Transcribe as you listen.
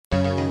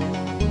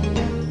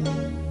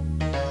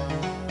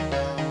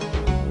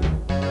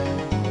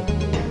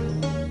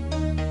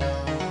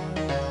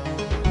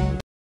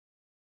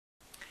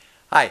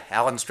Hi,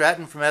 Alan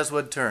Stratton from As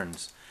Wood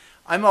Turns.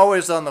 I'm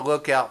always on the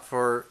lookout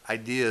for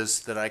ideas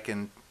that I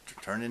can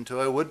turn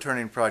into a wood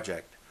turning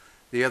project.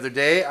 The other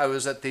day I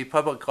was at the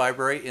public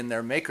library in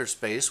their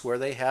makerspace where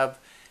they have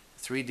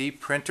 3D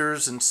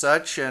printers and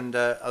such and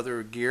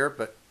other gear,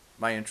 but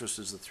my interest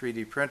is the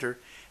 3D printer.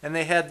 And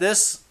they had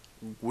this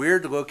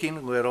weird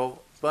looking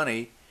little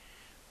bunny,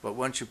 but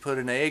once you put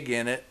an egg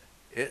in it,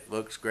 it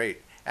looks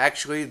great.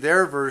 Actually,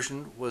 their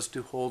version was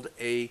to hold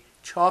a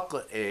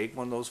chocolate egg,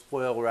 one of those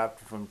foil wrapped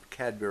from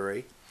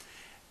Cadbury,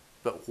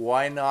 but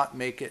why not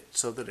make it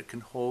so that it can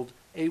hold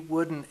a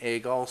wooden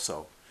egg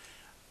also?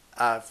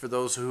 For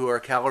those who are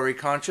calorie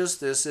conscious,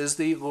 this is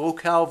the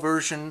low-cal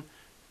version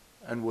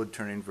and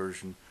wood-turning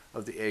version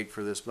of the egg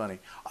for this bunny.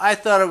 I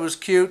thought it was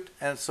cute,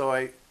 and so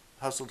I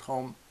hustled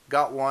home,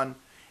 got one,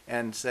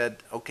 and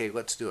said, okay,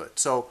 let's do it.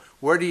 So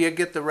where do you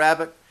get the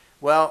rabbit?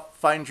 Well,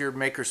 find your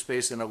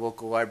makerspace in a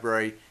local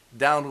library,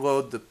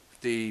 download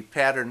the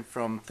pattern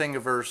from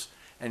Thingiverse,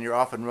 and you're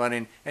off and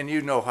running, and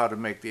you know how to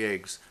make the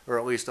eggs, or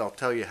at least I'll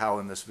tell you how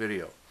in this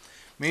video.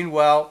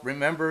 Meanwhile,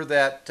 remember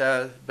that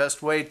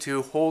best way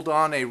to hold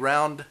on a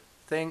round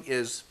thing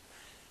is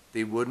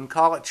the wooden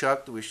collet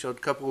chuck that we showed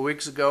a couple of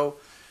weeks ago.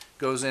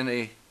 Goes in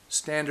a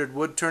standard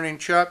wood turning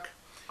chuck,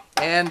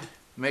 and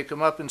make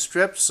them up in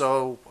strips,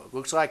 so it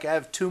looks like I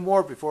have 2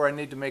 more before I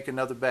need to make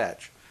another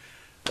batch.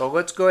 So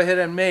let's go ahead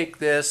and make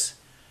this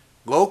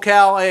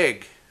low-cal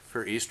egg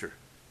for Easter.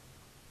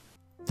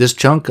 This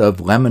chunk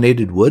of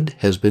laminated wood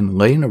has been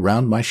laying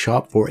around my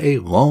shop for a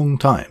long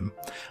time.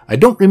 I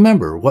don't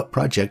remember what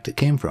project it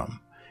came from.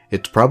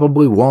 It's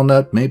probably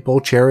walnut, maple,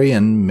 cherry,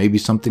 and maybe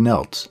something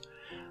else.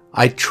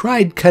 I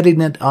tried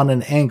cutting it on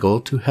an angle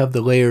to have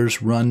the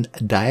layers run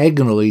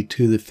diagonally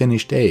to the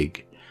finished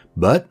egg,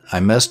 but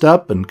I messed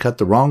up and cut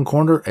the wrong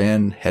corner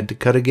and had to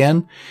cut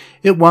again.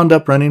 It wound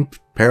up running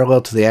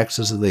parallel to the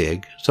axis of the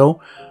egg,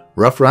 so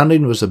rough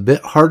rounding was a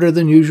bit harder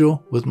than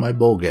usual with my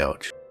bowl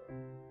gouge.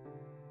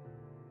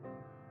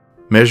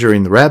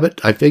 Measuring the rabbit,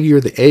 I figure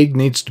the egg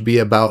needs to be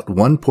about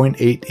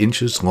 1.8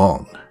 inches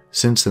long.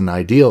 Since an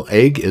ideal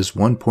egg is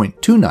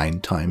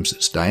 1.29 times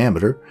its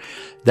diameter,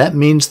 that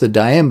means the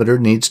diameter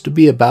needs to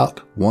be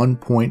about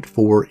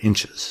 1.4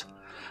 inches.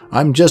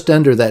 I'm just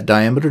under that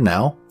diameter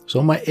now,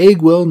 so my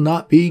egg will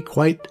not be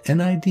quite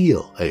an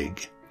ideal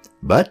egg.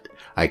 But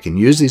I can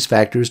use these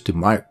factors to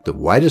mark the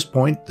widest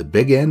point, the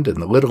big end, and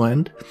the little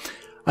end.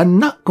 I'm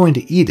not going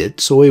to eat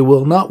it, so I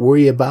will not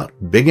worry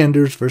about big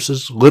enders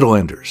versus little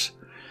enders.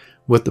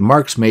 With the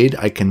marks made,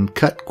 I can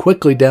cut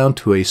quickly down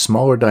to a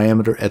smaller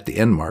diameter at the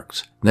end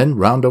marks, then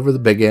round over the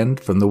big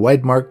end from the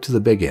wide mark to the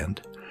big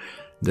end.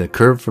 The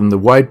curve from the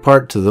wide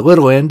part to the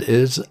little end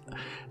is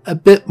a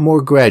bit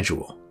more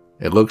gradual.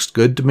 It looks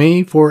good to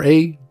me for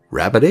a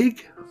rabbit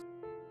egg.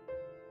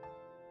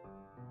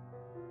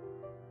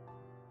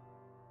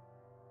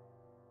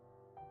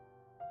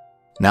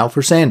 Now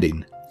for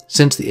sanding.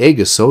 Since the egg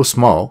is so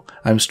small,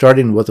 I'm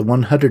starting with a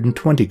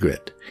 120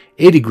 grit.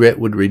 80 grit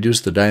would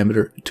reduce the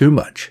diameter too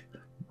much.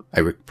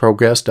 I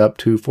progressed up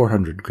to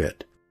 400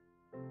 grit.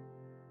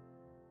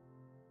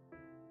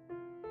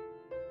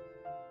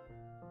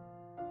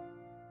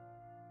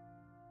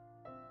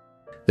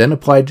 Then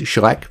applied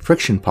shellac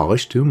friction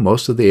polish to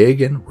most of the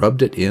egg and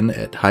rubbed it in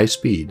at high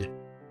speed.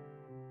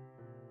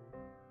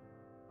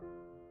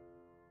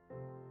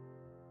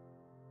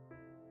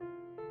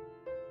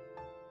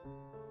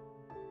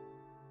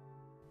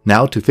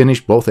 Now to finish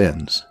both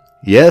ends.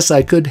 Yes,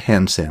 I could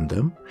hand sand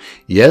them.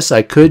 Yes,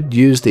 I could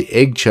use the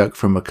egg chuck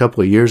from a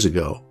couple of years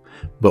ago.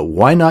 But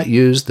why not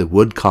use the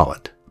wood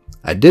collet?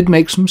 I did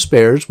make some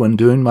spares when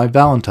doing my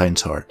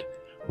Valentine's heart.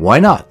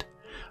 Why not?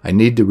 I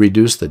need to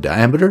reduce the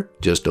diameter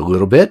just a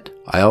little bit.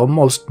 I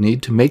almost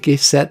need to make a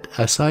set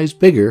a size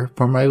bigger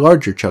for my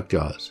larger chuck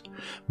jaws.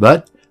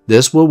 But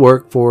this will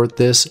work for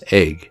this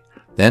egg.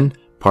 Then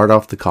part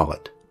off the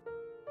collet.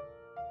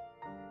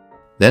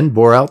 Then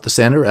bore out the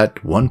center at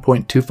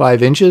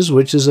 1.25 inches,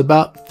 which is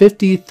about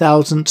 50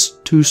 thousandths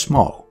too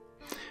small.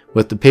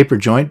 With the paper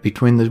joint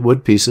between the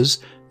wood pieces,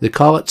 the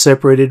collet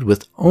separated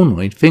with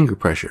only finger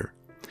pressure.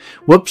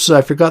 Whoops,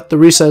 I forgot the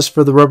recess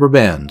for the rubber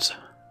bands,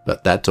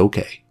 but that's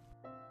okay.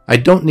 I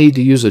don't need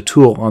to use a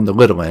tool on the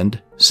little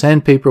end.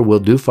 Sandpaper will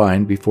do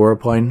fine before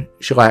applying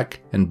shellac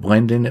and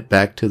blending it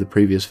back to the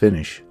previous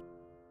finish.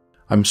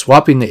 I'm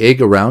swapping the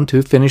egg around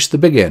to finish the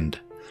big end.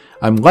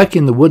 I'm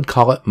liking the wood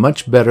collet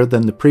much better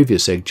than the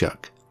previous egg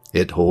chuck.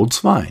 It holds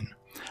fine.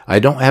 I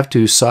don't have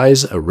to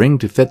size a ring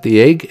to fit the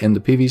egg and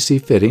the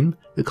PVC fitting.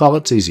 The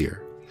collet's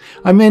easier.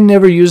 I may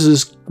never use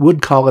this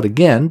wood collet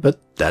again, but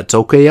that's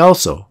okay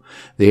also.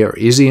 They are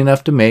easy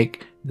enough to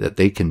make that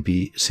they can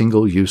be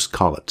single-use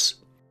collets.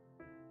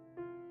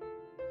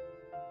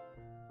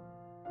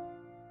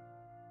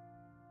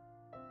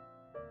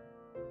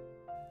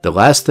 The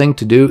last thing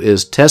to do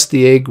is test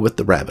the egg with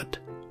the rabbit.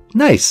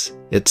 Nice!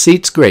 It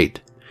seats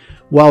great.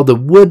 While the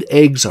wood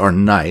eggs are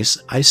nice,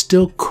 I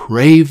still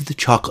crave the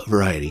chocolate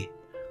variety.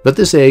 But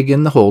this egg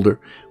in the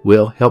holder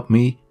will help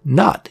me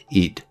not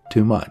eat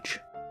too much.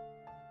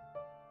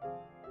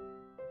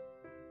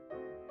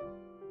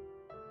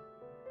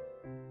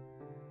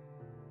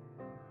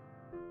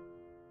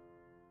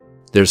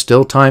 There's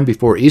still time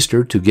before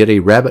Easter to get a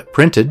rabbit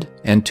printed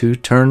and to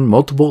turn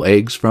multiple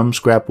eggs from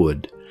scrap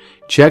wood.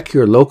 Check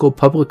your local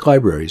public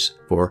libraries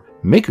for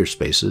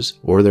makerspaces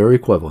or their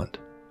equivalent.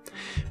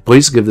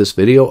 Please give this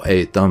video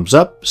a thumbs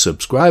up,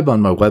 subscribe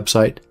on my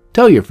website,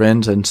 tell your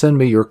friends, and send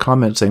me your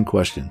comments and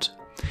questions.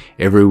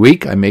 Every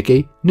week I make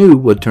a new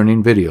wood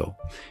turning video.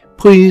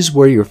 Please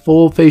wear your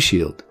full face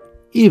shield,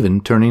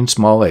 even turning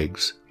small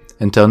eggs.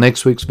 Until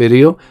next week's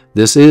video,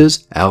 this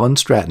is Alan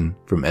Stratton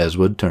from As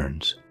Wood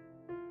Turns.